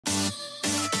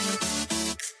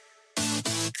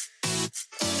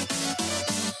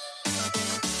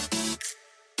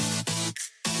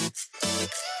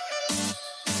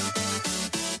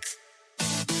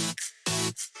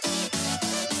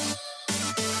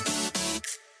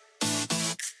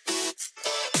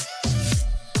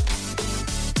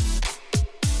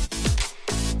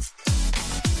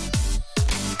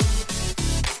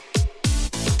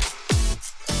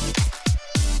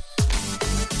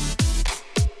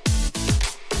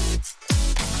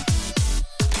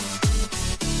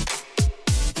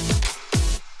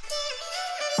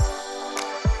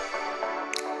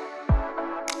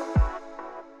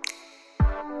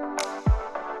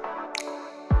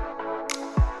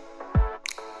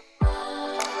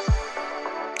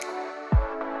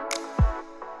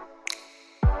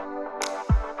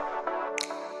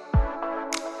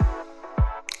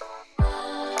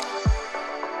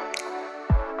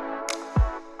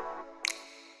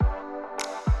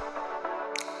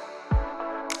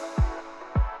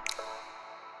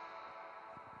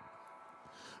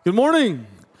Good morning.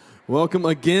 Welcome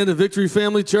again to Victory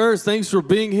Family Church. Thanks for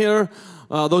being here.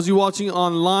 Those of you watching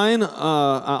online,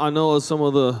 I know as some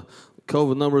of the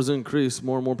COVID numbers increase,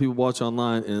 more and more people watch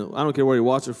online, and I don't care where you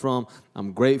watch it from.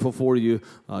 I'm grateful for you.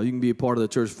 You can be a part of the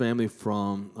church family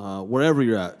from wherever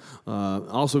you're at.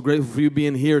 Also grateful for you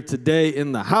being here today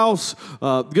in the house.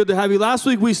 Good to have you. Last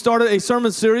week we started a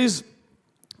sermon series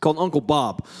called Uncle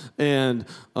Bob, and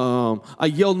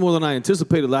I yelled more than I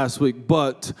anticipated last week,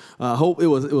 but I hope it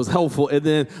was helpful. And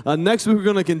then next week we're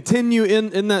going to continue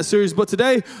in that series, but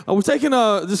today we're taking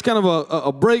just kind of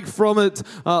a break from it.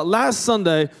 Last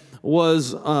Sunday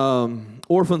was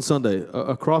Orphan Sunday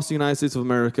across the United States of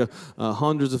America.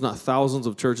 Hundreds, if not thousands,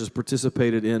 of churches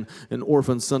participated in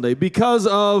Orphan Sunday because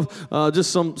of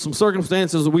just some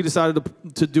circumstances. We decided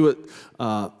to do it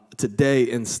today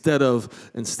instead of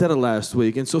last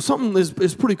week. And so something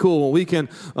is pretty cool when we can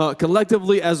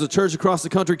collectively as a church across the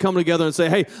country come together and say,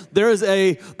 hey, there's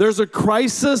a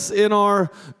crisis in our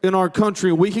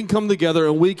country. We can come together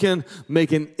and we can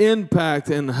make an impact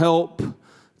and help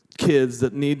kids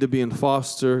that need to be in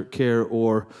foster care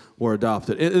or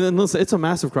adopted. And listen, it's a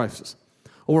massive crisis.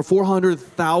 Over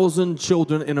 400,000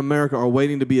 children in America are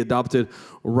waiting to be adopted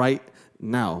right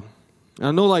now. And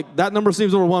I know like that number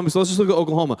seems overwhelming, so let's just look at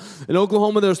Oklahoma. In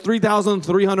Oklahoma, there's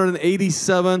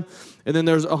 3,387, and then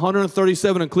there's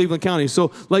 137 in Cleveland County.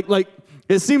 So like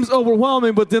it seems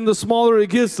overwhelming, but then the smaller it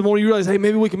gets, the more you realize, hey,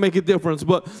 maybe we can make a difference.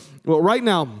 But right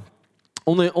now,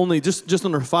 only just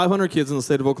under 500 kids in the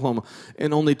state of Oklahoma,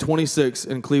 and only 26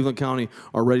 in Cleveland County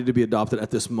are ready to be adopted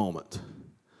at this moment.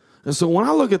 And so when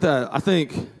I look at that, I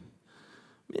think,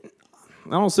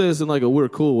 I don't say this in like a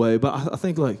weird, cool way, but I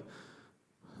think like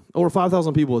over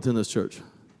 5,000 people attend this church.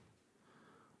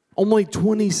 Only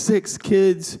 26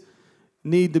 kids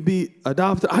need to be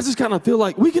adopted. I just kind of feel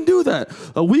like we can do that.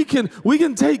 We can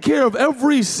take care of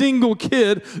every single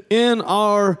kid in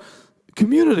our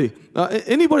community.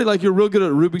 Anybody like you're real good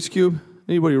at Rubik's Cube?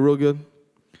 Anybody real good?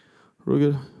 Real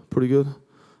good? Pretty good?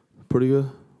 Pretty good?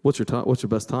 What's your time? What's your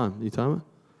best time? You time it?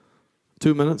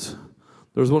 2 minutes?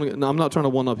 There's one. No, I'm not trying to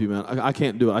one up you, man. I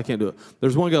can't do it.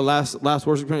 There's one guy last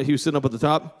worship night. He was sitting up at the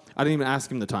top. I didn't even ask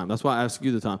him the time. That's why I asked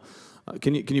you the time.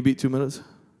 Can you beat 2 minutes?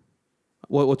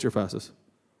 What's your fastest?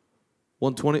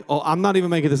 120. Oh, I'm not even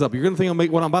making this up. You're gonna think I'll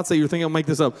make what I'm about to say. You're thinking I'll make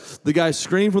this up. The guy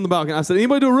screamed from the balcony. I said,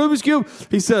 "Anybody do a Rubik's Cube?"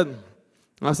 He said,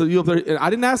 "I said you up there." And I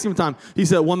didn't ask him time. He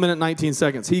said 1 minute 19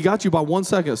 seconds. He got you by 1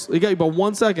 second. He got you by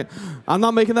 1 second. I'm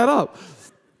not making that up.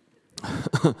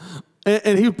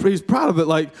 And he's proud of it.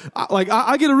 Like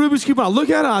I get a Rubik's Cube and I look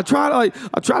at it. And I try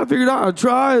to figure it out. I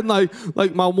try and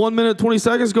like my 1 minute 20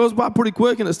 seconds goes by pretty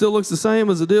quick and it still looks the same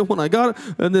as it did when I got it.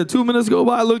 And then 2 minutes go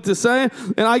by, it looked the same.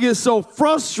 And I get so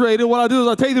frustrated. What I do is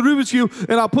I take the Rubik's Cube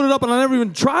and I put it up and I never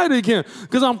even try it again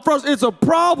because I'm frustrated. It's a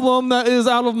problem that is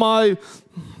out of my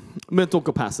mental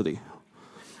capacity.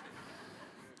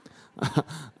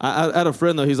 I had a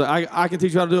friend, though. He's like, I can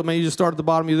teach you how to do it, man. You just start at the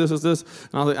bottom, you this. And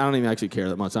I was like, I don't even actually care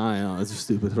that much. I know, it's just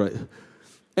stupid, right?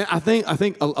 And I think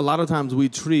a lot of times we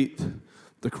treat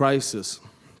the crisis,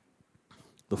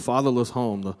 the fatherless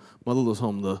home, the motherless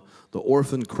home, the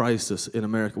orphan crisis in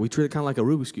America, we treat it kind of like a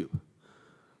Rubik's Cube.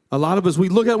 A lot of us, we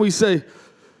look at it and we say,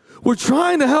 we're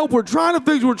trying to help, we're trying to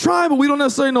fix, but we don't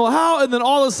necessarily know how. And then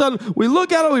all of a sudden, we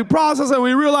look at it, we process it, and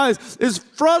we realize it's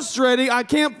frustrating. I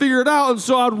can't figure it out, and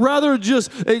so I'd rather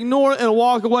just ignore it and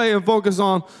walk away and focus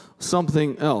on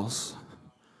something else.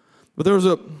 But there was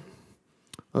a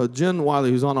Jen Wiley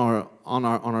who's on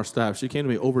our staff. She came to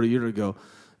me over a year ago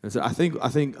and said, I think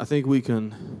we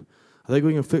can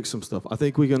fix some stuff. I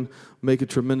think we can make a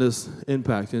tremendous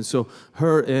impact. And so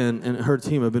her and her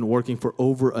team have been working for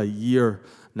over a year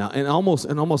now, and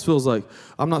almost feels like,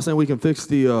 I'm not saying we can fix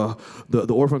the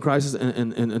orphan crisis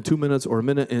in 2 minutes or a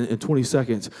minute and 20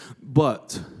 seconds,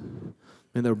 but,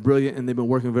 and they're brilliant and they've been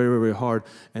working very, very hard.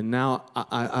 And now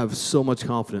I have so much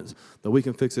confidence that we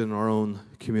can fix it in our own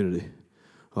community.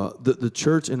 The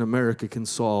church in America can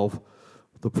solve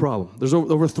the problem. There's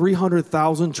over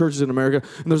 300,000 churches in America,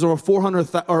 and there's over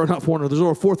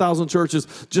 4,000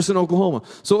 churches just in Oklahoma.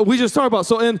 So we just talked about,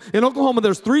 so in Oklahoma,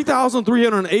 there's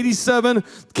 3,387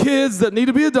 kids that need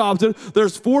to be adopted.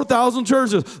 There's 4,000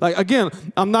 churches. Like, again,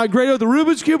 I'm not great at the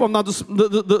Rubik's Cube. I'm not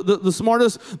the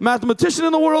smartest mathematician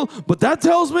in the world, but that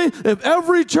tells me if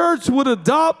every church would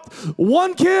adopt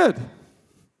one kid,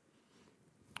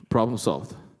 problem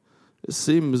solved. It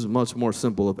seems much more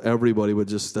simple if everybody would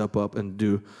just step up and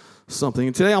do something.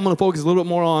 And today I'm going to focus a little bit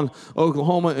more on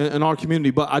Oklahoma and our community,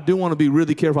 but I do want to be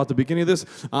really careful at the beginning of this.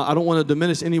 I don't want to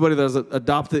diminish anybody that is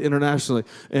adopted internationally.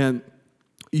 And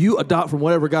You adopt from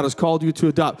whatever God has called you to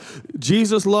adopt.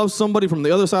 Jesus loves somebody from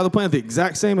the other side of the planet the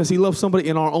exact same as he loves somebody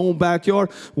in our own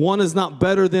backyard. One is not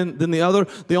better than the other.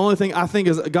 The only thing I think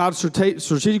is God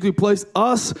strategically placed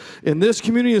us in this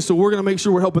community, and so we're going to make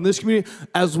sure we're helping this community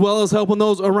as well as helping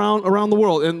those around the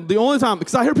world. And the only time,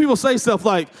 because I hear people say stuff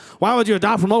like, why would you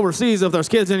adopt from overseas if there's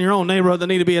kids in your own neighborhood that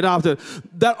need to be adopted?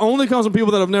 That only comes from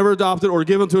people that have never adopted or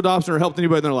given to adoption or helped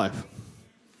anybody in their life.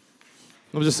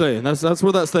 I'm just saying, that's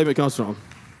where that statement comes from.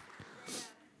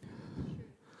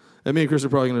 And me and Chris are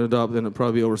probably going to adopt, and it'll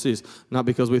probably be overseas. Not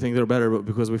because we think they're better, but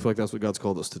because we feel like that's what God's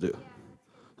called us to do.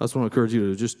 That's what I encourage you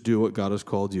to just do what God has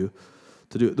called you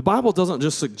to do. The Bible doesn't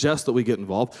just suggest that we get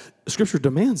involved. Scripture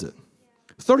demands it.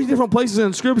 30 different places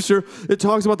in Scripture, it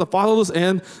talks about the fatherless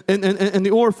and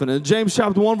the orphan. In James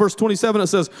chapter 1, verse 27, it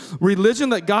says, religion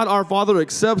that God our Father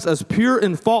accepts as pure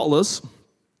and faultless,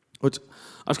 which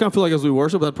I just kind of feel like as we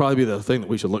worship, that'd probably be the thing that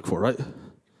we should look for, right?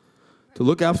 To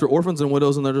look after orphans and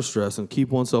widows in their distress and keep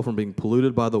oneself from being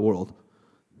polluted by the world.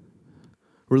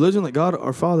 Religion that God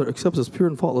our Father accepts as pure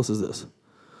and faultless is this.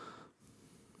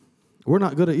 We're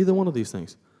not good at either one of these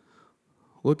things.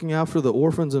 Looking after the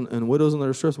orphans and widows in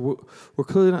their distress, we're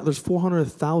clearly not. There's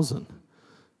 400,000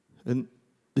 in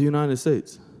the United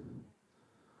States.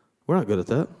 We're not good at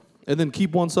that. And then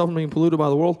keep oneself from being polluted by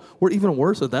the world. We're even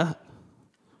worse at that.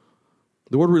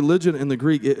 The word religion in the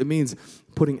Greek, it means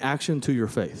putting action to your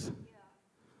faith.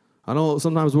 I know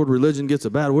sometimes the word religion gets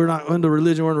a bad. We're not into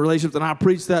religion, we're in relationships, and I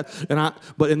preach that.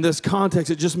 But in this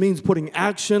context, it just means putting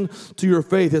action to your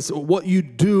faith. It's what you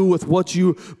do with what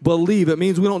you believe. It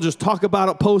means we don't just talk about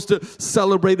it, post it,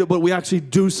 celebrate it, but we actually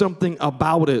do something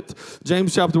about it.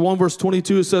 James chapter 1, verse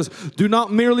 22, it says, do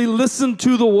not merely listen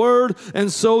to the word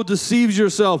and so deceive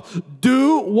yourself.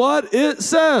 Do what it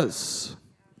says.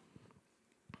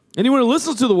 Anyone who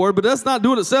listens to the word but does not do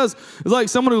what it says is like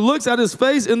someone who looks at his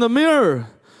face in the mirror,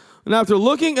 and after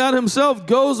looking at himself,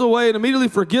 goes away and immediately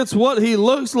forgets what he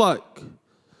looks like.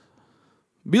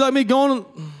 Be like me going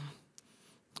and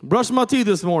brushing my teeth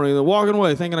this morning and walking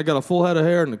away thinking I got a full head of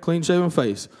hair and a clean-shaven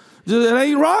face. It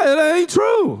ain't right. It ain't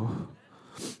true.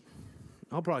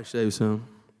 I'll probably shave soon.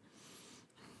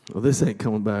 Well, this ain't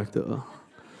coming back, though.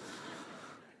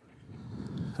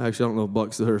 Actually, I don't know if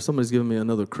Buck's there. Somebody's giving me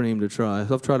another cream to try.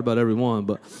 I've tried about every one,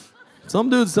 but some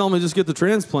dudes tell me just get the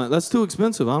transplant. That's too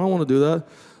expensive. I don't want to do that.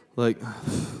 Like,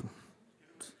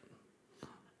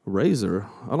 razor.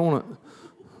 I don't want to.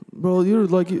 Bro, you're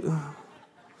like you.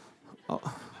 I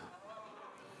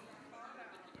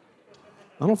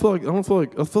feel like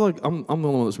I'm the only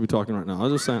one that should be talking right now.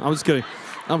 I'm just saying. I'm just kidding.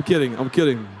 I'm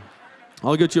kidding.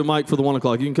 I'll get you a mic for the 1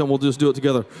 o'clock. You can come. We'll just do it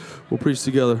together. We'll preach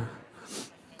together.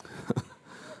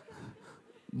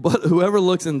 But whoever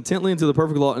looks intently into the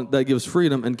perfect law that gives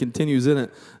freedom and continues in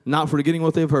it, not forgetting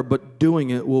what they've heard, but doing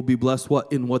it, will be blessed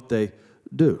what? In what they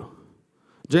do.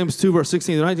 James 2, verse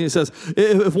 16 to 19, it says,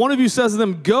 if one of you says to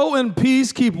them, go in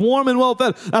peace, keep warm and well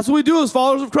fed. That's what we do as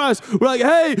followers of Christ. We're like,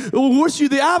 hey, we wish you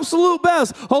the absolute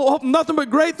best. Hope nothing but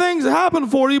great things happen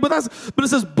for you. But it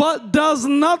says, but does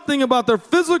nothing about their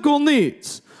physical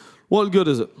needs. What good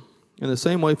is it? In the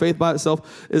same way, faith by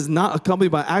itself is not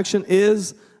accompanied by action,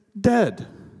 is dead.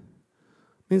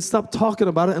 I mean, stop talking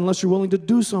about it unless you're willing to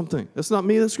do something. That's not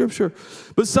me, that's Scripture.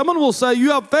 But someone will say,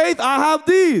 you have faith, I have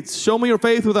deeds. Show me your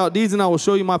faith without deeds, and I will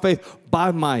show you my faith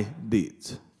by my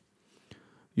deeds.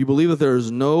 You believe that there is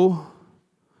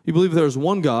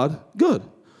one God? Good.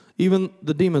 Even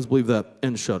the demons believe that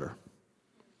and shudder.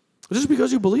 Just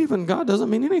because you believe in God doesn't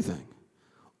mean anything.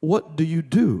 What do you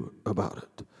do about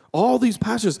it? All these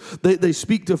passages, they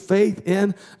speak to faith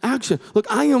in action. Look,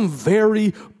 I am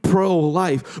very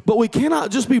pro-life, but we cannot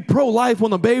just be pro-life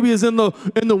when the baby is in the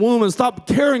womb and stop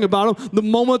caring about them the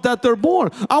moment that they're born.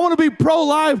 I want to be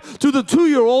pro-life to the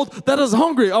 2-year-old that is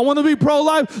hungry. I want to be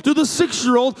pro-life to the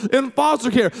 6-year-old in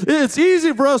foster care. It's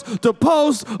easy for us to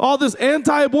post all this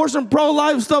anti-abortion,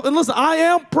 pro-life stuff. And listen, I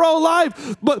am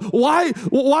pro-life, but why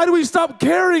do we stop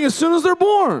caring as soon as they're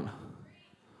born?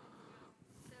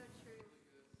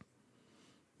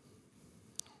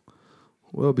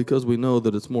 Well, because we know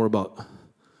that it's more about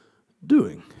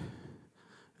doing,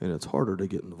 and it's harder to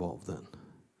get involved then.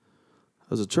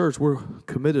 As a church, we're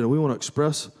committed, and we want to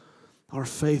express our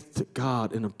faith to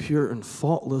God in a pure and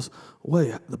faultless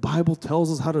way. The Bible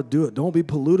tells us how to do it. Don't be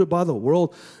polluted by the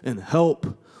world, and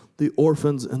help the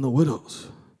orphans and the widows.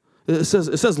 It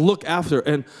says look after,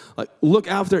 and look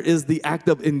after is the act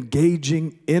of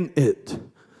engaging in it.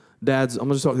 Dads, I'm going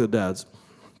to just talk to the dads.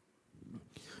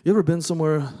 You ever been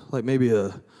somewhere like maybe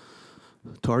a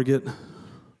Target,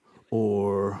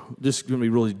 or just going to be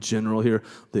really general here,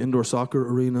 the indoor soccer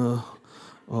arena,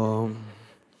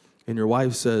 and your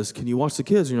wife says, can you watch the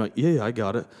kids? And you're like, yeah, I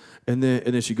got it. And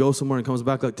then she goes somewhere and comes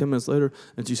back like 10 minutes later,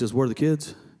 and she says, where are the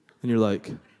kids? And you're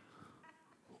like,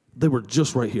 they were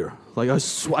just right here. Like, I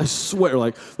swear,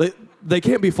 like, they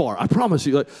can't be far. I promise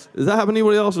you. Like, does that happen to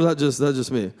anybody else, or is that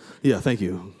just me? Yeah, thank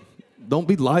you. Don't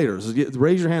be liars.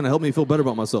 Raise your hand and help me feel better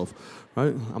about myself,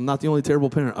 right? I'm not the only terrible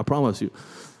parent, I promise you.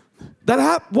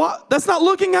 That's not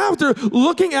looking after.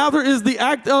 Looking after is the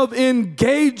act of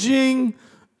engaging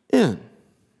in.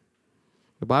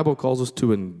 The Bible calls us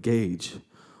to engage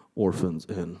orphans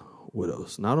and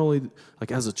widows. Not only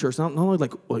like as a church, not only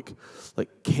like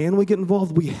can we get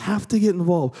involved? We have to get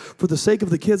involved for the sake of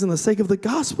the kids and the sake of the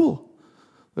gospel.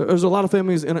 There's a lot of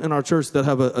families in our church that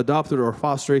have adopted or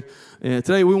fostering, and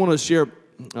today we want to share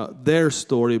their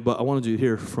story, but I wanted you to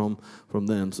hear from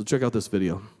them. So check out this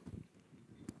video.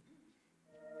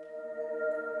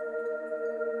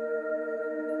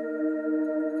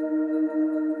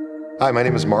 Hi, my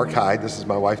name is Mark Hyde. This is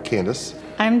my wife, Candace.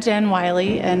 I'm Jen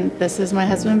Wiley, and this is my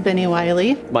husband, Benny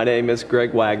Wiley. My name is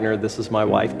Greg Wagner. This is my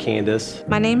wife, Candace.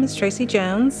 My name is Tracy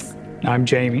Jones. I'm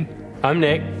Jamie. I'm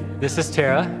Nick. This is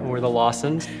Tara. We're the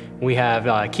Lawsons. We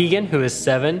have Keegan, who is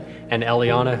 7, and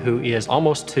Eliana, who is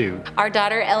almost 2. Our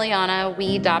daughter, Eliana,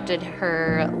 we adopted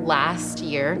her last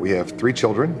year. We have 3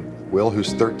 children, Will,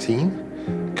 who's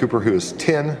 13, Cooper, who is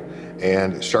 10,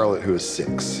 and Charlotte, who is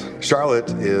 6.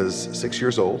 Charlotte is 6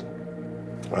 years old.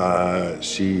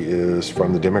 She is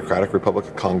from the Democratic Republic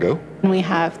of Congo. We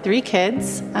have 3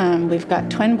 kids. We've got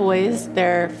twin boys,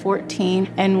 they're 14,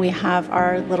 and we have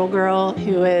our little girl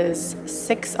who is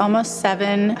 6, almost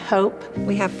 7, Hope.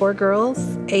 We have 4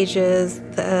 girls, ages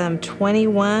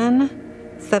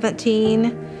 21,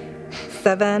 17,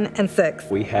 7, and 6.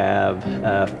 We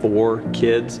have 4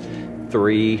 kids.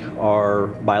 3 are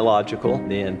biological.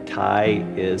 Then Ty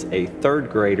is a 3rd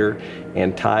grader,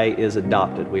 and Ty is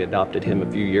adopted. We adopted him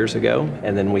a few years ago,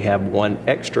 and then we have 1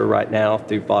 extra right now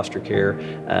through foster care,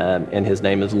 and his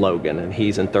name is Logan, and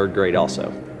he's in 3rd grade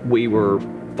also. We were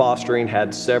fostering,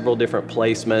 had several different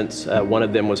placements. One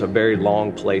of them was a very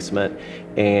long placement,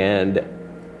 and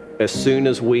as soon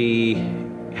as we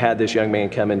had this young man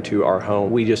come into our home,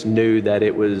 we just knew that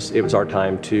it was our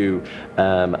time to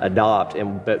adopt.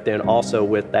 But then also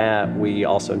with that, we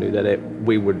also knew that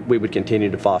we would continue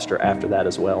to foster after that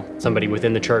as well. Somebody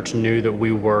within the church knew that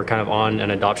we were kind of on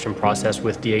an adoption process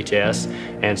with DHS,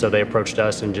 and so they approached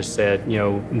us and just said, you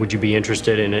know, would you be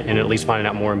interested in at least finding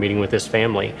out more and meeting with this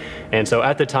family? And so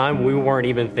at the time, we weren't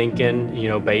even thinking, you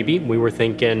know, baby. We were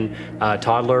thinking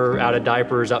toddler, out of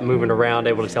diapers, up moving around,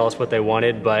 able to tell us what they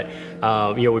wanted. But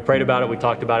you know, we prayed about it, we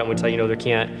talked about it, and we said, you know, it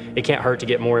can't hurt to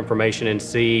get more information and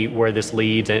see where this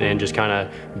leads, and just kind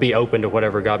of be open to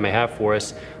whatever God may have for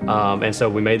us. And so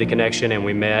we made the connection, and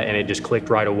we met, and it just clicked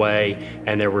right away.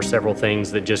 And there were several things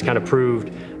that just kind of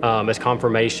proved as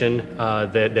confirmation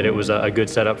that it was a good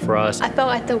setup for us. I felt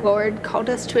like the Lord called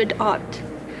us to adopt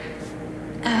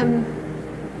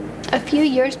a few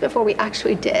years before we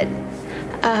actually did.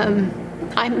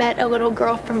 I met a little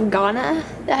girl from Ghana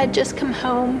that had just come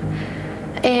home,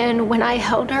 and when I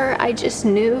held her, I just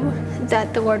knew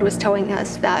that the Lord was telling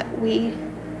us that we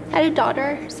had a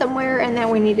daughter somewhere and that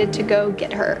we needed to go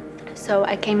get her. So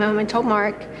I came home and told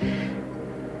Mark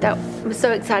that I was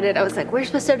so excited. I was like, we're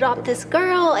supposed to adopt this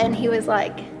girl, and he was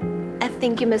like, I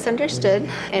think you misunderstood.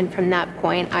 And from that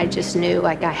point, I just knew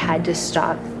like I had to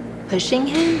stop pushing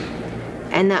him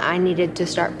and that I needed to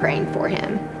start praying for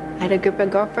him. I had a group of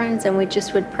girlfriends, and we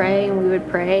just would pray, and we would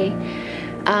pray.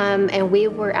 And we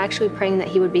were actually praying that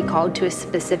he would be called to a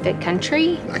specific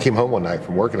country. I came home one night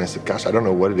from work and I said, gosh, I don't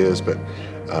know what it is, but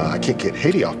I can't get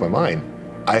Haiti off my mind.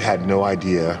 I had no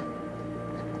idea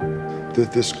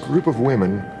that this group of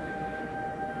women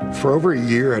for over a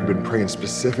year had been praying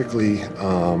specifically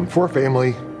for a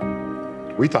family.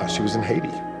 We thought she was in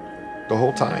Haiti the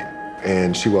whole time,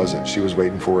 and she wasn't. She was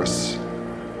waiting for us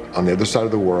on the other side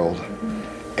of the world.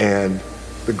 And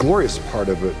the glorious part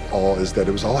of it all is that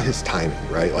it was all his timing,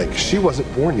 right? Like, she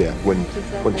wasn't born yet when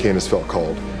Candace felt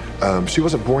called. She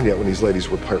wasn't born yet when these ladies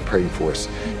were praying for us.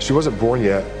 She wasn't born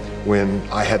yet when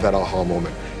I had that aha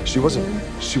moment. She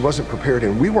wasn't prepared,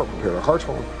 and we weren't prepared. Our hearts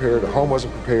weren't prepared, our home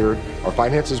wasn't prepared, our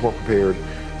finances weren't prepared.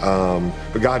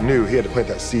 But God knew he had to plant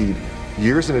that seed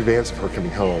years in advance of her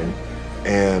coming home.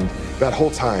 And that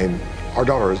whole time, our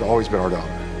daughter has always been our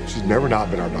daughter. She's never not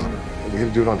been our daughter. We had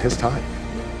to do it on his time.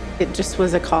 It just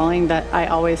was a calling that I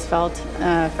always felt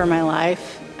for my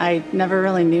life. I never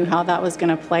really knew how that was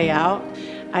going to play out.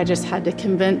 I just had to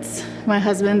convince my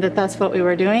husband that that's what we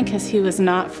were doing, because he was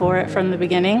not for it from the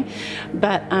beginning.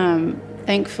 But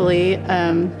Thankfully,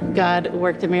 God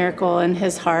worked a miracle in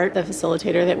his heart. The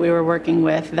facilitator that we were working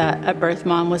with, that a birth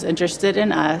mom was interested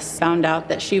in us, found out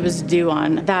that she was due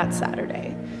on that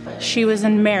Saturday. She was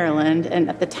in Maryland, and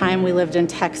at the time we lived in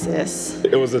Texas.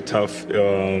 It was a tough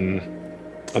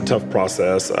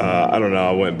process. I don't know,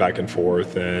 I went back and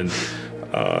forth, and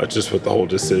just with the whole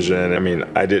decision, I mean,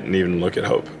 I didn't even look at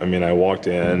Hope. I mean, I walked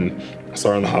in,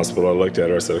 saw her in the hospital, I looked at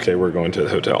her, I said, okay, we're going to the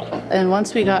hotel. And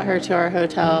once we got her to our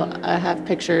hotel, I have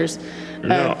pictures.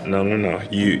 No.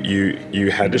 You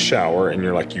had to shower, and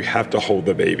you're like, you have to hold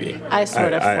the baby. I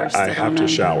sort of forced I it have on to him.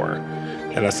 shower.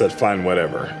 And I said, fine,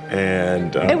 whatever.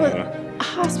 And It was a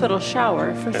hospital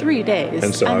shower for 3 days.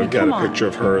 And so I mean, I've got come a picture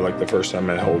of her, like the first time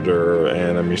I held her,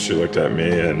 and I mean, she looked at me,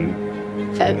 and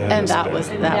that was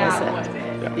it.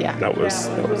 Yeah. That was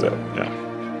it. Yeah.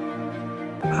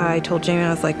 I told Jamie, I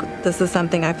was like, this is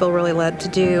something I feel really led to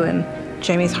do, and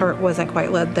Jamie's heart wasn't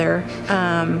quite led there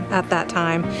at that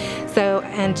time. So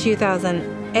in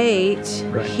 2008,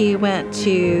 he went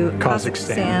to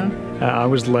Kazakhstan. I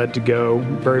was led to go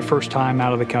very first time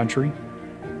out of the country,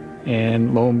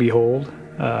 and lo and behold,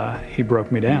 he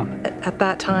broke me down. At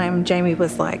that time, Jamie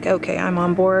was like, okay, I'm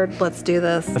on board, let's do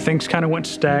this. Things kind of went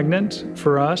stagnant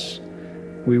for us.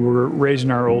 We were raising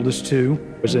our oldest two.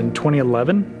 It was in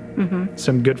 2011.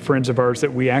 Some good friends of ours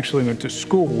that we actually went to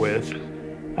school with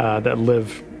that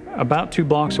live about 2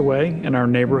 blocks away in our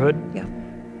neighborhood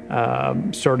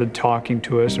started talking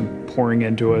to us and pouring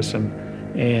into us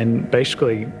and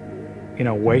basically, you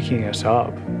know, waking us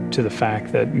up to the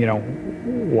fact that, you know,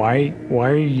 why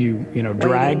are you, you know,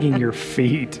 dragging your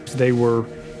feet? They were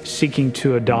seeking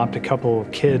to adopt a couple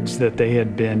of kids that they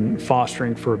had been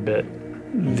fostering for a bit.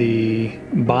 The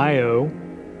bio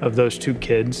of those 2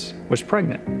 kids was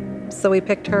pregnant. So we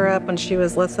picked her up when she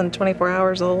was less than 24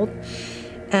 hours old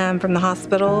from the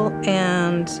hospital,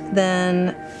 and then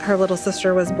her little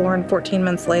sister was born 14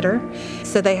 months later.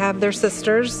 So they have their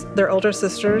sisters, their older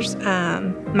sisters,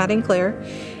 Maddie and Claire,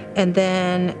 and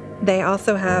then they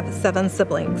also have 7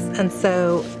 siblings. And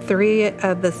so 3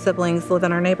 of the siblings live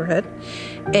in our neighborhood,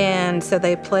 and so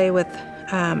they play with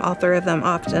all 3 of them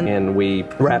often. And we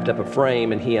wrapped up a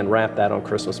frame, and he unwrapped that on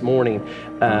Christmas morning,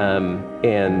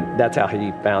 and that's how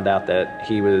he found out that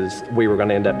we were going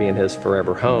to end up being his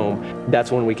forever home.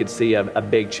 That's when we could see a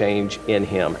big change in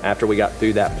him. After we got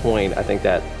through that point, I think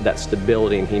that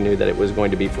stability, and he knew that it was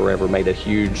going to be forever, made a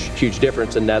huge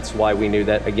difference. And that's why we knew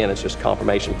that, again, it's just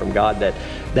confirmation from God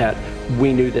that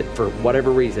we knew that for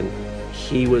whatever reason,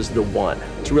 he was the one.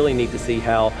 It's really neat to see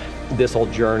how this whole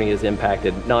journey has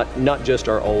impacted not just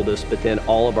our oldest, but then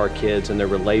all of our kids and their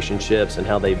relationships, and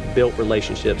how they've built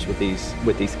relationships with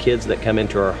these kids that come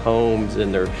into our homes,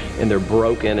 and they're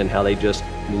broken, and how they just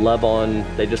love on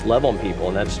people.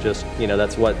 And that's just, you know,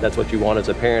 that's what you want as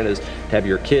a parent, is to have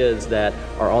your kids that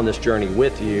are on this journey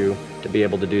with you to be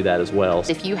able to do that as well.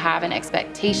 If you have an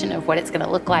expectation of what it's going to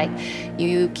look like,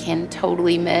 you can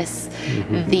totally miss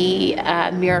the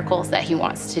miracles that he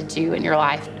wants to do in your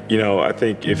life. You know, I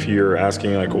think if you're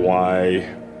asking like why,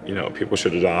 you know, people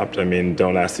should adopt, I mean,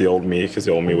 don't ask the old me, because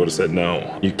the old me would have said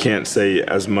no. You can't say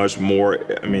as much more.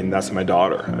 I mean, that's my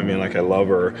daughter. I mean, like, I love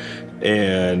her,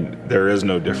 and there is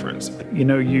no difference. You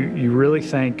know, you really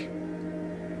think,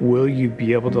 will you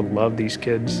be able to love these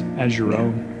kids as your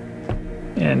own?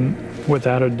 And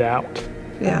without a doubt.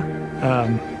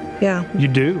 You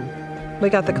do. We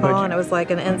got the call, and it was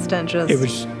like an instant just... It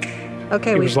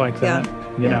was like that,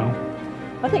 you know.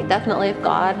 I think definitely if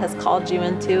God has called you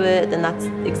into it, then that's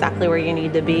exactly where you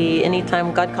need to be.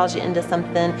 Anytime God calls you into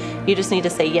something, you just need to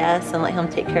say yes and let him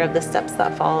take care of the steps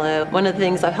that follow. One of the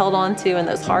things I've held on to in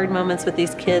those hard moments with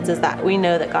these kids is that we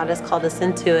know that God has called us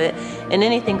into it, and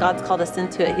anything God's called us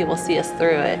into it, he will see us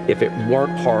through it. If it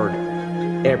weren't hard,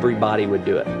 everybody would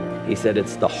do it. He said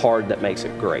it's the hard that makes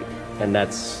it great, and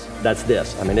that's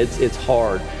this. I mean, it's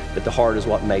hard, but the hard is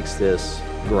what makes this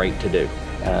great to do.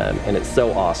 And it's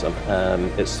so awesome.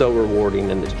 It's so rewarding,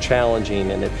 and it's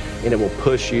challenging, and it will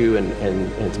push you, and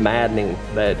it's maddening.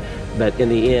 But in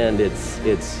the end,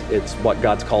 it's what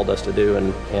God's called us to do,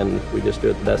 and we just do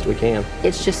it the best we can.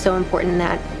 It's just so important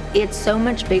that it's so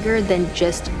much bigger than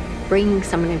just bringing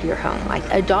someone into your home. Like,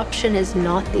 adoption is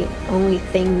not the only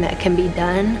thing that can be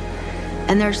done,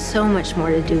 and there's so much more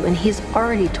to do, and he's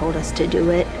already told us to do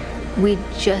it. We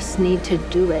just need to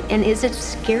do it. And is it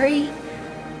scary?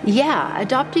 Yeah,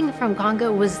 adopting from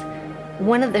Congo was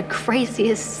one of the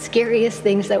craziest, scariest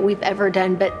things that we've ever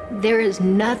done, but there is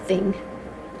nothing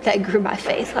that grew my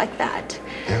faith like that.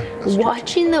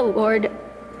 Watching the Lord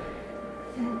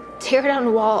tear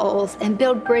down walls and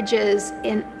build bridges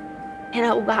and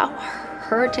allow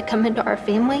her to come into our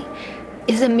family,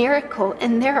 is a miracle.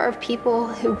 And there are people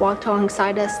who walked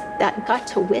alongside us that got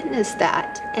to witness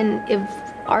that. And if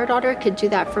our daughter could do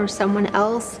that for someone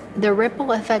else, the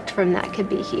ripple effect from that could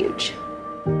be huge.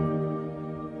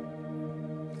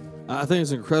 I think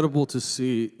it's incredible to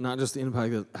see not just the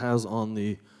impact it has on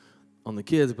the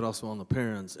kids, but also on the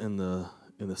parents and the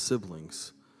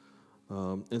siblings.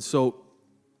 And so,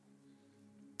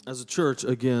 as a church,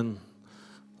 again,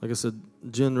 like I said,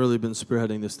 Jen really been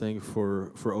spearheading this thing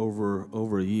for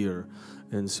over a year,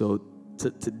 and so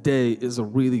today is a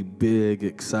really big,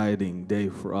 exciting day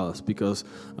for us because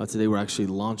today we're actually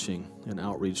launching an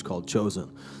outreach called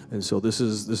Chosen, and so this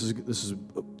is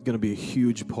going to be a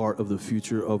huge part of the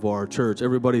future of our church.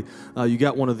 Everybody, you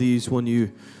got one of these when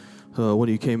you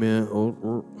came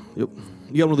in. Yep,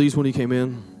 you got one of these when you came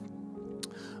in,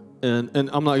 and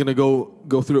I'm not going to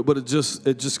go through it, but it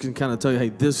just can kind of tell you, hey,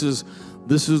 this is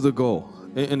the goal.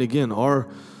 And again,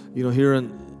 here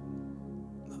in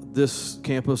this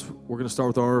campus, we're going to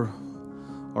start with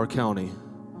our county.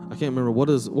 I can't remember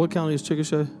what county is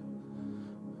Chickasha?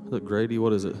 Is it Grady?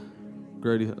 What is it?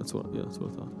 Grady. That's what I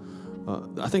thought.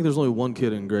 I think there's only one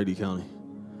kid in Grady County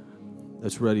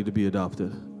that's ready to be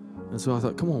adopted. And so I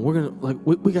thought, come on, we're gonna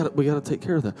we got to take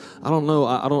care of that. I don't know.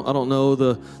 I don't know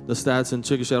the stats in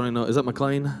Chickasha. I don't even know. Is that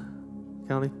McLean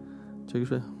County?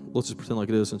 Chickasha? Let's just pretend like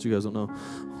it is, since you guys don't know.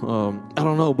 I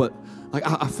don't know, but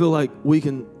I feel like we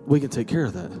can take care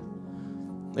of that.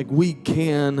 Like, we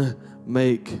can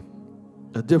make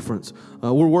a difference.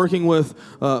 We're working with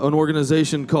an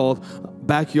organization called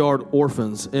Backyard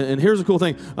Orphans, and here's the cool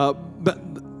thing.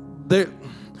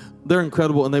 They're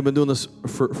incredible, and they've been doing this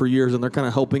for years, and they're kind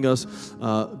of helping us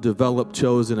develop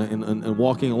Chosen and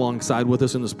walking alongside with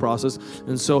us in this process.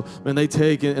 And so, they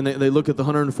take and they look at the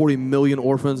 140 million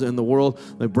orphans in the world.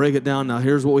 They break it down. Now,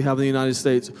 here's what we have in the United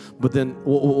States. But then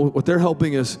what they're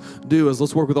helping us do is,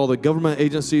 let's work with all the government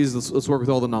agencies. Let's work with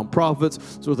all the nonprofits.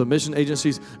 Let's work with the mission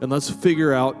agencies, and let's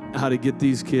figure out how to get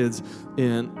these kids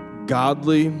in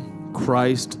godly,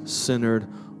 Christ-centered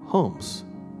homes.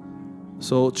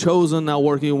 So Chosen, now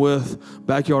working with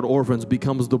Backyard Orphans,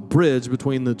 becomes the bridge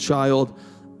between the child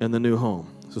and the new home.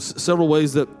 So several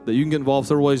ways that you can get involved,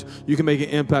 several ways you can make an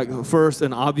impact. First,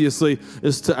 and obviously,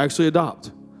 is to actually adopt.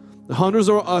 The hundreds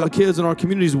of kids in our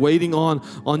communities waiting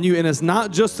on you. And it's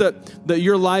not just that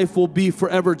your life will be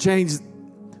forever changed.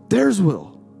 Theirs will.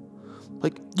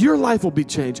 Like, your life will be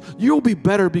changed. You'll be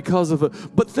better because of it.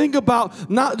 But think about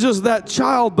not just that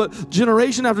child, but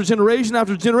generation after generation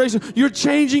after generation. You're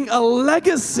changing a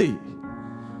legacy.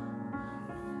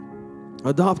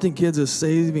 Adopting kids is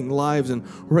saving lives and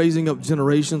raising up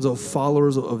generations of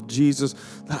followers of Jesus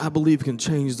that I believe can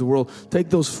change the world.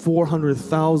 Take those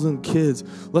 400,000 kids.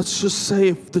 Let's just say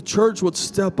if the church would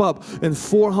step up and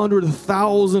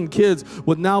 400,000 kids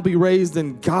would now be raised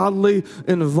in godly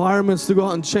environments to go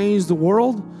out and change the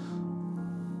world.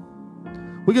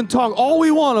 We can talk all we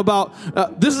want about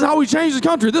this is how we change the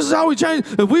country. This is how we change.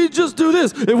 If we just do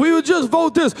this, if we would just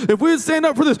vote this, if we would stand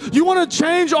up for this. You want to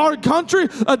change our country?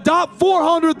 Adopt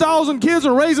 400,000 kids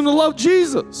and raise them to love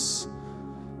Jesus.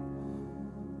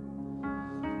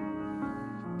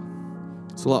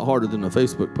 It's a lot harder than a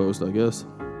Facebook post, I guess.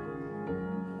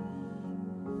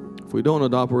 If we don't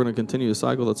adopt, we're going to continue a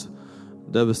cycle that's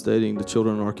devastating to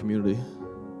children in our community.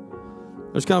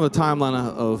 There's kind of a timeline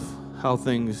of how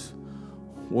things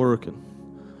work, and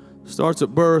starts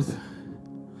at birth.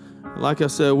 Like I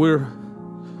said, I'm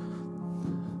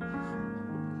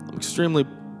extremely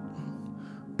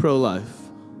pro-life.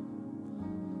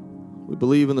 We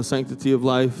believe in the sanctity of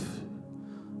life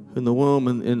in the womb,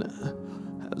 and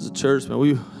as a church, man,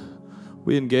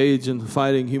 we engage in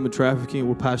fighting human trafficking.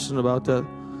 We're passionate about that.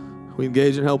 We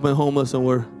engage in helping homeless, and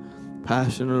we're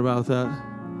passionate about that.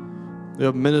 We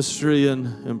have ministry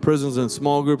in prisons and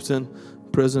small groups in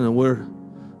prison, and we're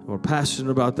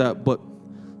passionate about that. But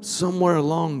somewhere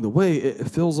along the way, it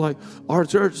feels like our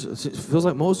church, it feels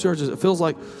like most churches, it feels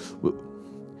like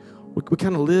we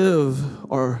kind of live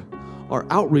our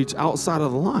outreach outside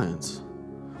of the lines.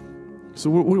 So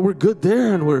we're good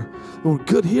there, and we're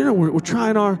good here, and we're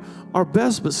trying our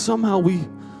best, but somehow we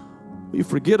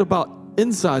forget about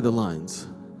inside the lines.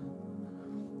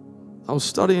 I was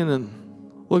studying and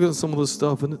looking at some of this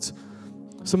stuff, and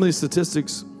some of these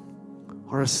statistics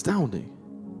are astounding.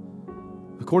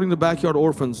 According to Backyard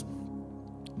Orphans,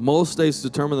 most states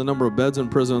determine the number of beds in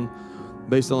prison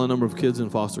based on the number of kids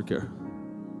in foster care.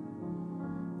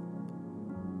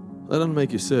 That doesn't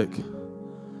make you sick.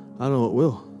 I know it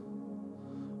will.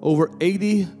 Over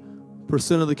 80%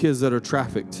 of the kids that are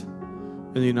trafficked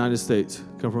in the United States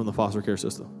come from the foster care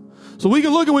system. So we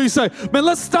can look at what you say, man,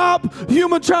 let's stop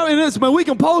human trafficking. Man, we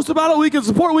can post about it, we can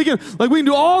support it, we can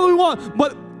do all we want.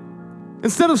 But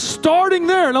instead of starting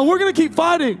there, now we're going to keep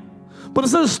fighting. But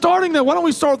instead of starting there, why don't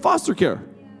we start with foster care?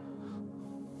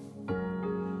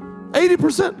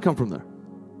 80% come from there.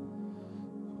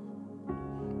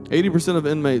 80% of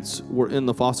inmates were in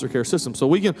the foster care system. So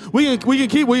we can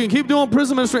keep doing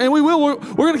prison ministry, and we will. We're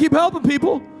going to keep helping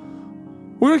people.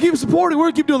 We're going to keep supporting. We're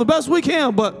going to keep doing the best we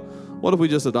can. But what if we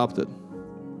just adopted?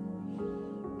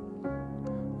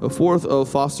 A fourth of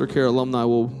foster care alumni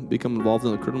will become involved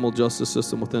in the criminal justice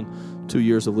system within 2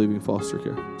 years of leaving foster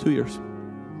care. 2 years.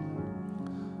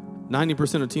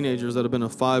 90% of teenagers that have been in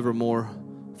 5 or more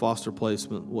foster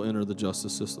placement will enter the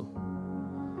justice system.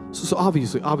 So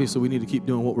obviously we need to keep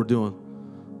doing what we're doing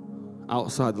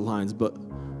outside the lines. But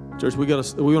church, we want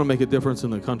to make a difference in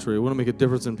the country. We want to make a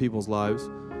difference in people's lives.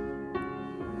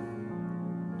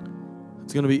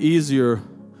 It's going to be easier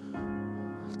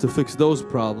to fix those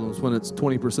problems when it's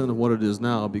 20% of what it is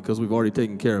now, because we've already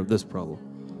taken care of this problem.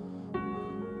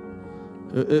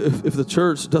 If the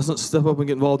church doesn't step up and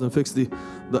get involved and fix the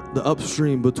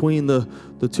upstream between the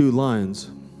two lines,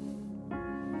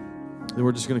 then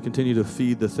we're just going to continue to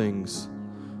feed the things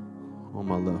on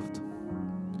my left.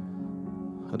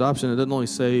 Adoption, it doesn't only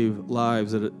save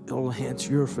lives, it'll enhance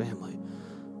your family.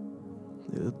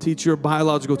 It'll teach your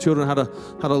biological children how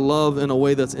to love in a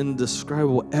way that's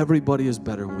indescribable. Everybody is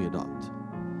better when we adopt.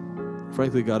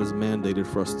 Frankly, God has mandated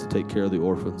for us to take care of the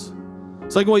orphans.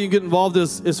 Second way you get involved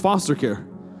is foster care.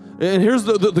 And here's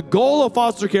the goal of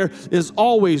foster care is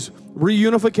always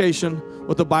reunification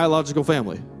with the biological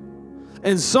family.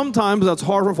 And sometimes that's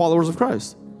hard for followers of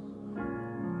Christ.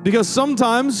 Because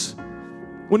sometimes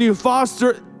when you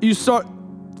foster, you start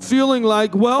feeling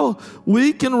like, well,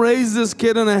 we can raise this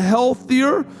kid in a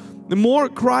healthier, more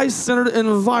Christ-centered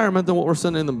environment than what we're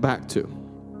sending them back to.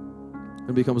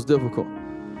 It becomes difficult.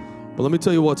 But let me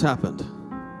tell you what's happened.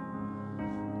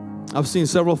 I've seen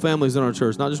several families in our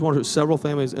church, not just one or two, several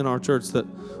families in our church that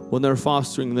when they're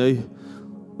fostering, they've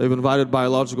invited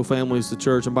biological families to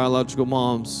church and biological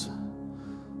moms.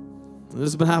 And this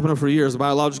has been happening for years. A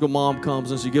biological mom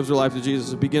comes and she gives her life to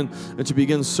Jesus and she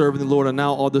begins serving the Lord, and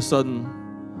now all of a sudden,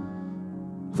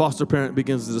 foster parent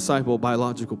begins to disciple a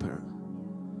biological parent.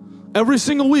 Every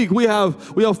single week we have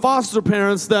foster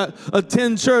parents that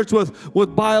attend church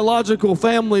with biological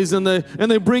families, and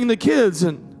they bring the kids,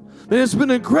 and it's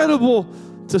been incredible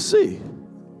to see.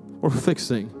 We're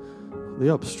fixing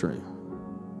the upstream.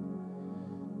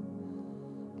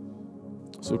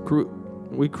 So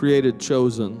we created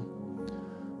Chosen,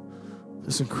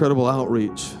 this incredible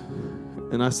outreach.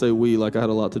 And I say we like I had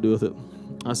a lot to do with it.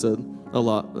 I said a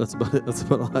lot. That's about it. That's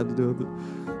about all I had to do with it.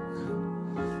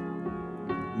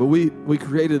 But we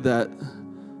created that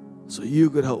so you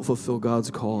could help fulfill God's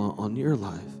call on your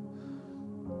life.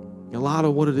 A lot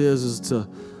of what it is to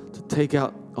take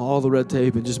out all the red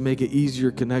tape and just make an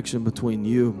easier connection between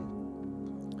you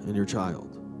and your child.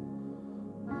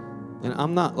 And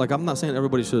I'm not saying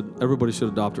everybody should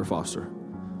adopt or foster.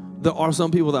 There are some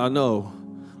people that I know,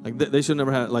 like they should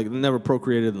never have, like never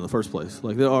procreated in the first place.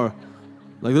 Like there are,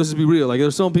 like let's just be real. Like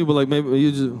there's some people like maybe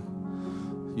you just,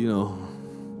 you know.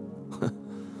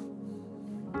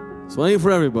 So it ain't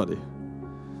for everybody.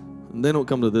 And they don't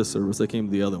come to this service. They came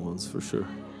to the other ones for sure.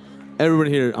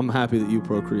 Everybody here, I'm happy that you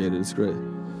procreated. It's great.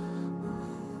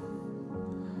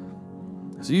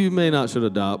 So you may not should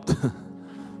adopt.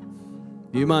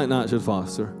 You might not should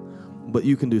foster, but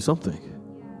you can do something.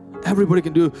 Everybody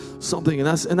can do something, and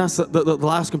that's the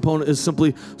last component is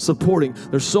simply supporting.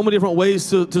 There's so many different ways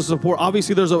to support.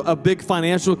 Obviously, there's a big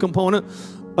financial component.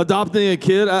 Adopting a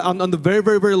kid on the very,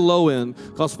 very, very low end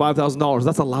costs $5,000.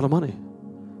 That's a lot of money.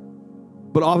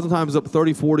 But oftentimes up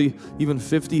 $30,000, $40,000, even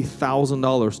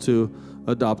 $50,000 to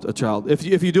adopt a child.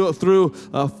 If you do it through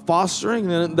fostering,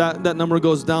 then that number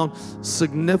goes down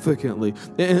significantly.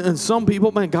 And some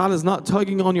people, man, God is not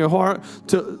tugging on your heart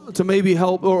to maybe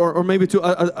help or maybe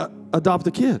to adopt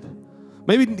a kid.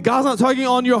 Maybe God's not tugging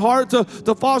on your heart to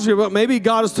foster, but maybe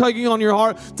God is tugging on your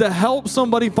heart to help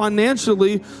somebody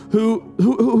financially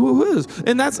who is.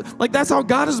 And that's how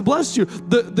God has blessed you.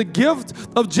 The gift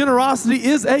of generosity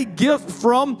is a gift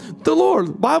from the Lord.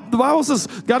 The Bible says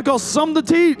God calls some to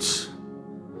teach,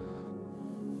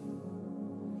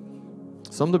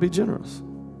 some to be generous.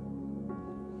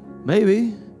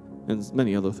 Maybe, and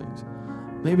many other things.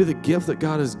 Maybe the gift that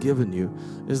God has given you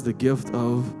is the gift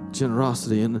of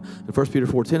generosity. And in 1 Peter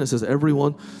 4:10, it says,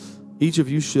 each of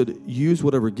you should use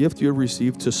whatever gift you have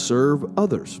received to serve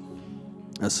others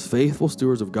as faithful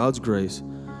stewards of God's grace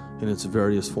in its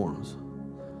various forms.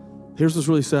 Here's what's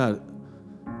really sad.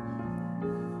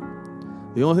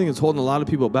 The only thing that's holding a lot of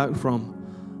people back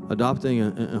from adopting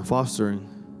and fostering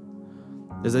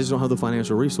is they just don't have the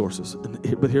financial resources.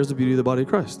 But here's the beauty of the body of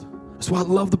Christ. That's why I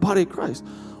love the body of Christ.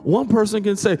 One person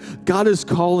can say, God is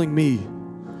calling me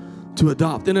to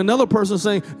adopt. And another person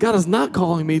saying, God is not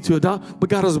calling me to adopt, but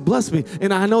God has blessed me.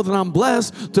 And I know that I'm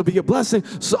blessed to be a blessing,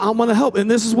 so I'm going to help. And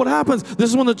this is what happens. This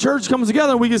is when the church comes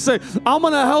together and we can say, I'm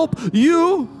going to help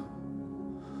you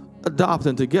adopt.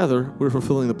 And together, we're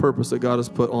fulfilling the purpose that God has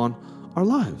put on our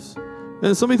lives.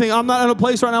 And some of you think, I'm not in a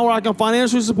place right now where I can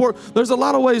financially support. There's a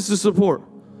lot of ways to support.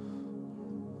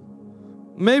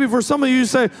 Maybe for some of you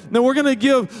say, no, we're going to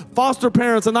give foster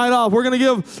parents a night off. We're going to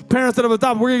give parents that have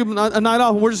adopted, we're going to give them a night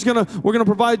off. And we're going to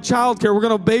provide childcare. We're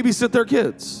going to babysit their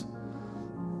kids.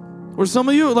 Or some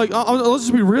of you, like, let's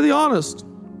just be really honest.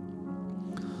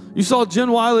 You saw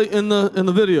Jen Wiley in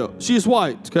the video. She's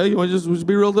white, okay? You want to just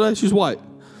be real today? She's white.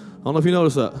 I don't know if you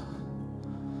noticed that.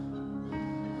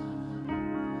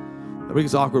 I think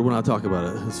it's awkward when I talk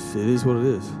about it. It is what it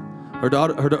is. Her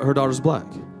daughter's black.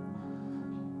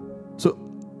 So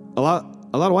a lot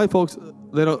of white folks,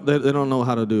 they don't know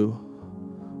how to do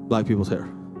black people's hair.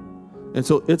 And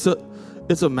so it's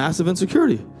a massive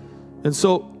insecurity. And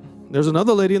so there's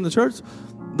another lady in the church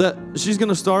that she's going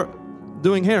to start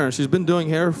doing hair, and she's been doing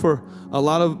hair for a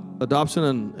lot of adoption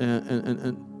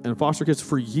and foster kids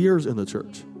for years in the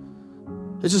church.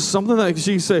 It's just something that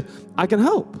she can say, I can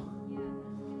help.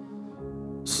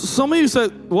 Some of you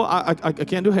said, well, I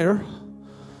can't do hair.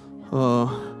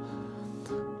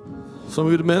 Some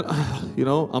of you admit, you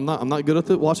know, I'm not good at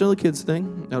the watching the kids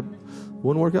thing. It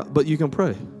wouldn't work out, but you can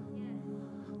pray.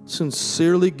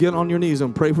 Sincerely get on your knees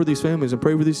and pray for these families and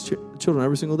pray for these children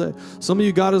every single day. Some of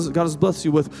you, God has blessed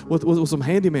you with some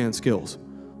handyman skills.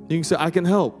 You can say, I can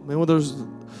help. Man, whether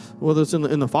it's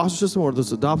in the foster system or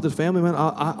this adopted family, man,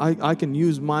 I can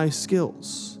use my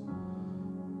skills.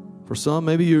 For some,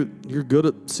 maybe you're good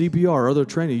at CPR or other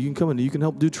training. You can come in and you can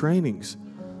help do trainings.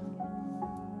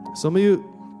 Some of you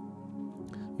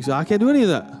say, I can't do any of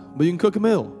that, but you can cook a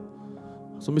meal.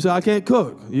 Somebody say, I can't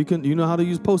cook. You know how to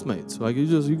use Postmates. Like you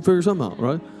can figure something out,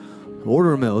 right?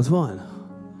 Order a meal, it's fine.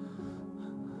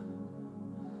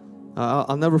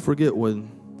 I'll never forget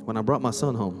when I brought my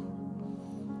son home.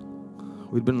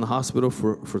 We'd been in the hospital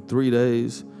for 3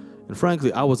 days, and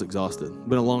frankly, I was exhausted.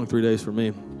 Been a long 3 days for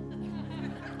me.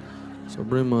 So I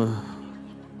bring my,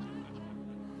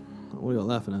 what are y'all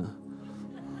laughing at?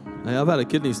 Hey, I've had a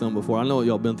kidney stone before. I know what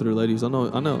y'all been through, ladies. I know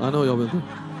what y'all been through.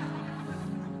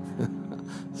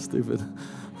 Stupid.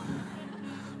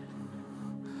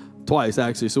 Twice,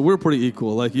 actually. So we're pretty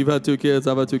equal. Like, you've had 2 kids,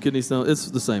 I've had 2 kidney stones.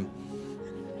 It's the same.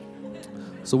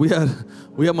 So we had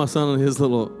my son in his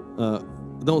little,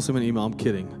 don't send me an email, I'm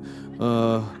kidding.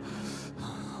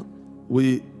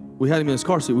 We had him in his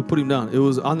car seat. We put him down.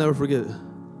 I'll never forget it.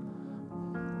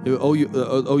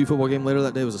 OU football game later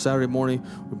that day. It was a Saturday morning.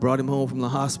 We brought him home from the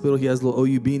hospital. He has a little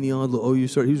OU beanie on, little OU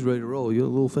shirt. He was ready to roll. You're a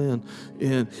little fan.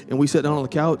 And we sat down on the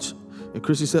couch, and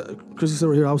Chrissy sat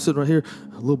right here. I was sitting right here.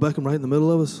 Little Beckham right in the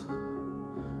middle of us.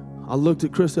 I looked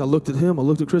at Chrissy. I looked at him. I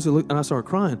looked at Chrissy, and I started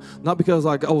crying. Not because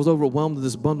I was overwhelmed with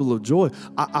this bundle of joy.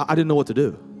 I didn't know what to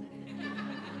do.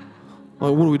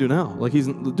 Like, what do we do now? Like,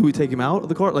 do we take him out of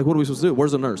the car? Like, what are we supposed to do?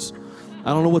 Where's the nurse?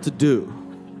 I don't know what to do.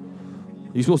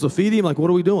 You supposed to feed him? Like, what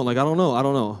are we doing? Like, I don't know. I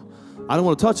don't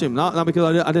want to touch him. Not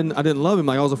because I didn't love him.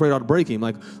 Like, I was afraid I'd break him.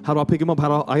 Like, how do I pick him up?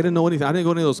 I didn't know anything. I didn't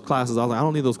go to any of those classes. I was like, I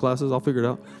don't need those classes. I'll figure it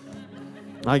out.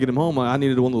 I get him home. I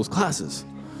needed one of those classes.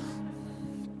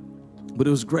 But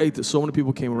it was great that so many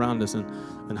people came around us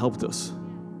and helped us.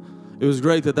 It was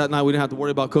great that night we didn't have to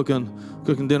worry about cooking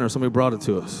dinner. Somebody brought it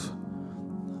to us.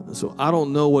 So I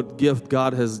don't know what gift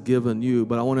God has given you,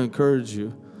 but I want to encourage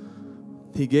you.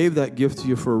 He gave that gift to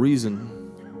you for a reason.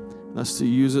 That's to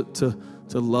use it to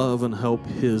love and help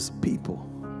His people.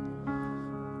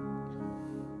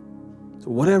 So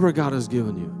whatever God has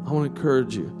given you, I want to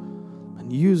encourage you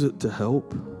and use it to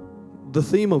help. The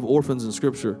theme of orphans in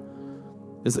Scripture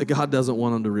is that God doesn't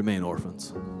want them to remain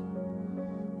orphans.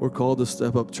 We're called to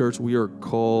step up, church. We are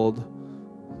called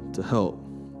to help.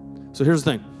 So here's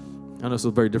the thing. I know it's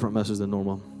a very different message than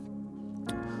normal.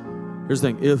 Here's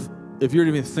the thing. If you're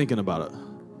even thinking about it,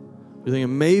 you're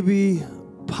thinking maybe,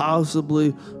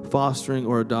 possibly fostering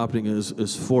or adopting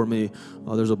is for me.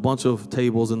 There's a bunch of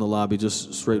tables in the lobby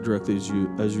just straight directly as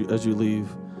you leave.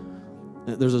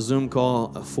 There's a Zoom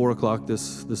call at 4 o'clock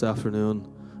this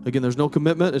afternoon. Again, there's no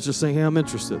commitment. It's just saying, hey, I'm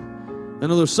interested. I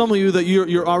know there's some of you that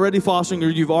you're already fostering or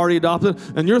you've already adopted,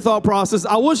 and your thought process,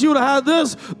 I wish you would have had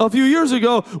this a few years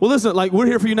ago. Well, listen, like, we're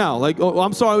here for you now. Like, oh,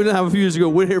 I'm sorry we didn't have a few years ago.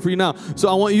 We're here for you now. So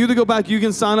I want you to go back. You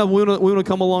can sign up. We want to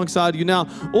come alongside you now.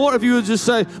 Or if you would just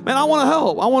say, man, I want to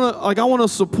help. I want to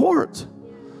support.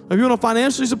 If you want to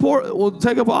financially support, we'll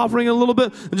take up an offering in a little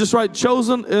bit and just write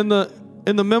chosen in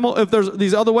the memo. If there's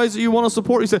these other ways that you want to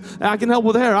support, you say, I can help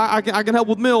with hair. I can help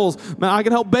with meals. Man, I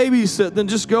can help babysit. Then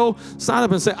just go sign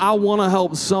up and say, I want to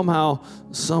help somehow,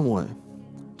 some way.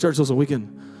 Church, listen, we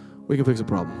can fix a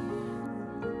problem.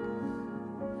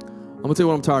 I'm going to tell you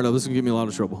what I'm tired of. This is going to get me a lot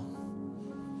of trouble.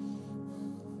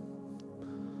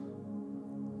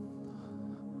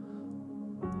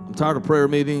 I'm tired of prayer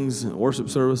meetings and worship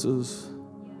services.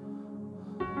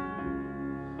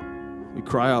 We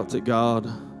cry out to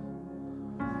God.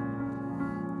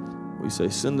 We say,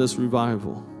 send this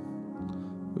revival.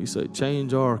 We say,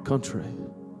 change our country.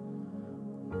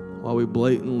 While we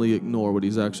blatantly ignore what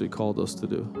he's actually called us to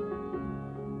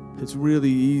do. It's really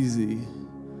easy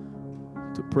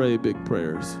to pray big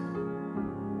prayers.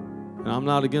 And I'm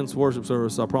not against worship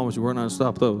service. I promise you, we're not going to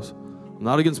stop those. I'm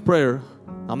not against prayer.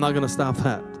 I'm not going to stop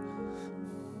that.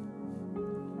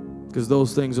 Because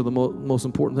those things are the most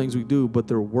important things we do, but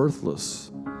they're worthless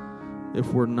if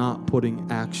we're not putting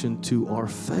action to our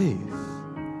faith.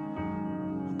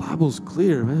 The Bible's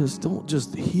clear, man. Don't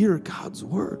just hear God's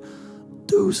word.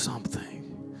 Do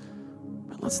something.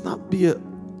 Man, let's not be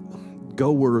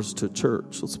goers to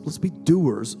church. Let's be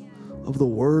doers of the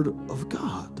word of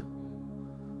God.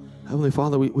 Heavenly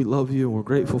Father, we love you and we're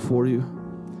grateful for you.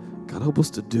 God, help us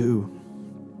to do.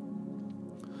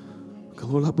 God,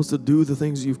 Lord, help us to do the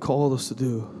things you've called us to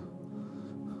do.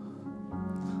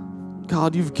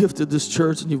 God, you've gifted this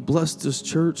church and you've blessed this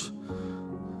church.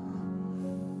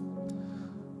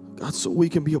 God, so we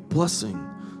can be a blessing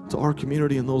to our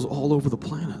community and those all over the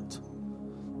planet.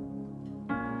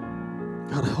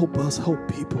 God, help us, help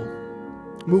people.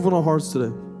 Move on our hearts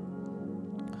today.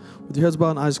 With your heads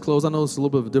bowed and eyes closed, I know it's a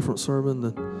little bit of a different sermon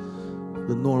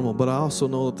than normal, but I also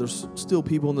know that there's still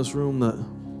people in this room that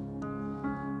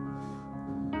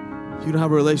you don't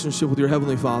have a relationship with your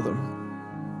Heavenly Father.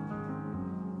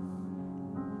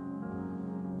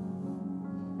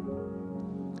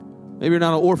 Maybe you're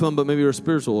not an orphan, but maybe you're a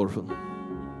spiritual orphan.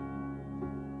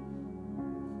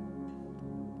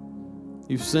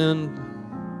 You've sinned,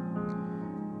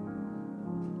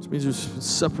 which means you're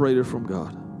separated from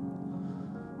God.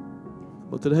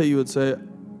 But today you would say,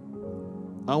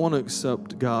 I want to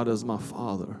accept God as my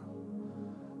Father.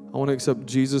 I want to accept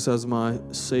Jesus as my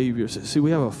Savior. See, we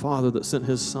have a Father that sent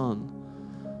His Son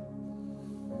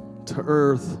to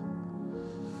earth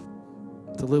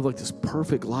to live like this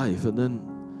perfect life, and then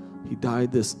He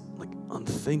died this like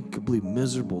unthinkably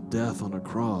miserable death on a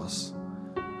cross.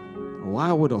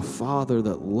 Why would a Father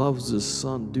that loves His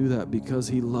Son do that? Because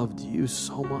He loved you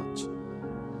so much.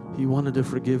 He wanted to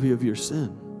forgive you of your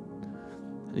sin,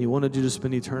 and He wanted you to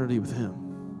spend eternity with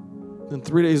Him. Then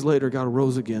 3 days later, God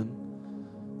rose again.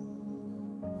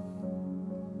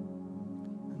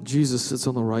 Jesus sits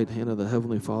on the right hand of the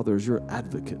Heavenly Father as your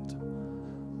advocate.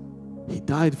 He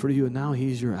died for you, and now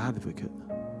He's your advocate.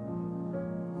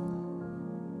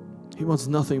 He wants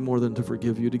nothing more than to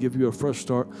forgive you, to give you a fresh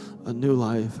start, a new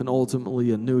life, and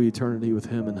ultimately a new eternity with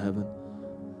Him in heaven.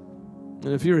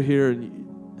 And if you're here and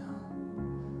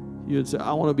you'd say,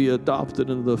 I want to be adopted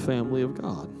into the family of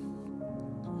God.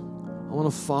 I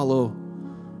want to follow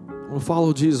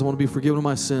Jesus. I want to be forgiven of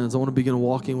my sins. I want to begin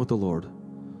walking with the Lord.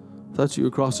 If that's you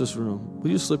across this room, will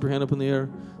you just slip your hand up in the air?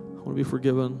 I want to be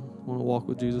forgiven. I want to walk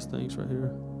with Jesus. Thanks, right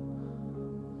here.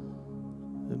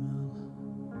 Amen.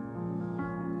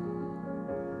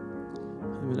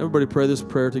 Amen. Everybody pray this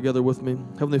prayer together with me.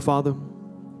 Heavenly Father,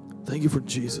 thank you for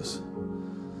Jesus.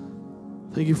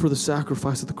 Thank you for the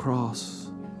sacrifice of the cross.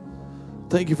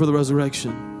 Thank you for the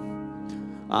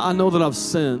resurrection. I know that I've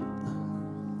sinned.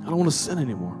 I don't want to sin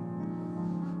anymore.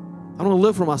 I don't want to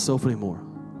live for myself anymore.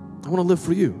 I want to live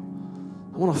for you.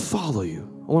 I want to follow you.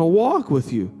 I want to walk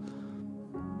with you.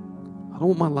 I don't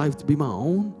want my life to be my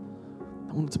own.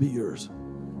 I want it to be yours.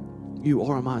 You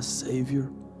are my Savior.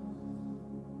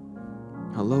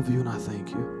 I love you and I thank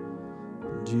you.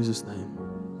 In Jesus' name,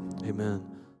 amen.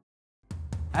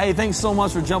 Hey, thanks so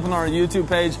much for jumping on our YouTube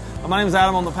page. My name is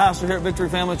Adam. I'm the pastor here at Victory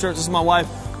Family Church. This is my wife,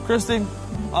 Christy.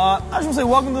 I just want to say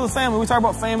welcome to the family. We talk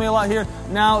about family a lot here.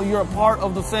 Now you're a part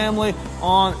of the family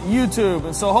on YouTube.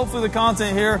 And so hopefully the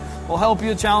content here will help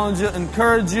you, challenge you,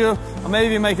 encourage you, or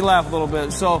maybe make you laugh a little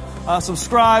bit. So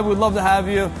subscribe. We'd love to have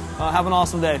you. Have an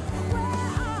awesome day.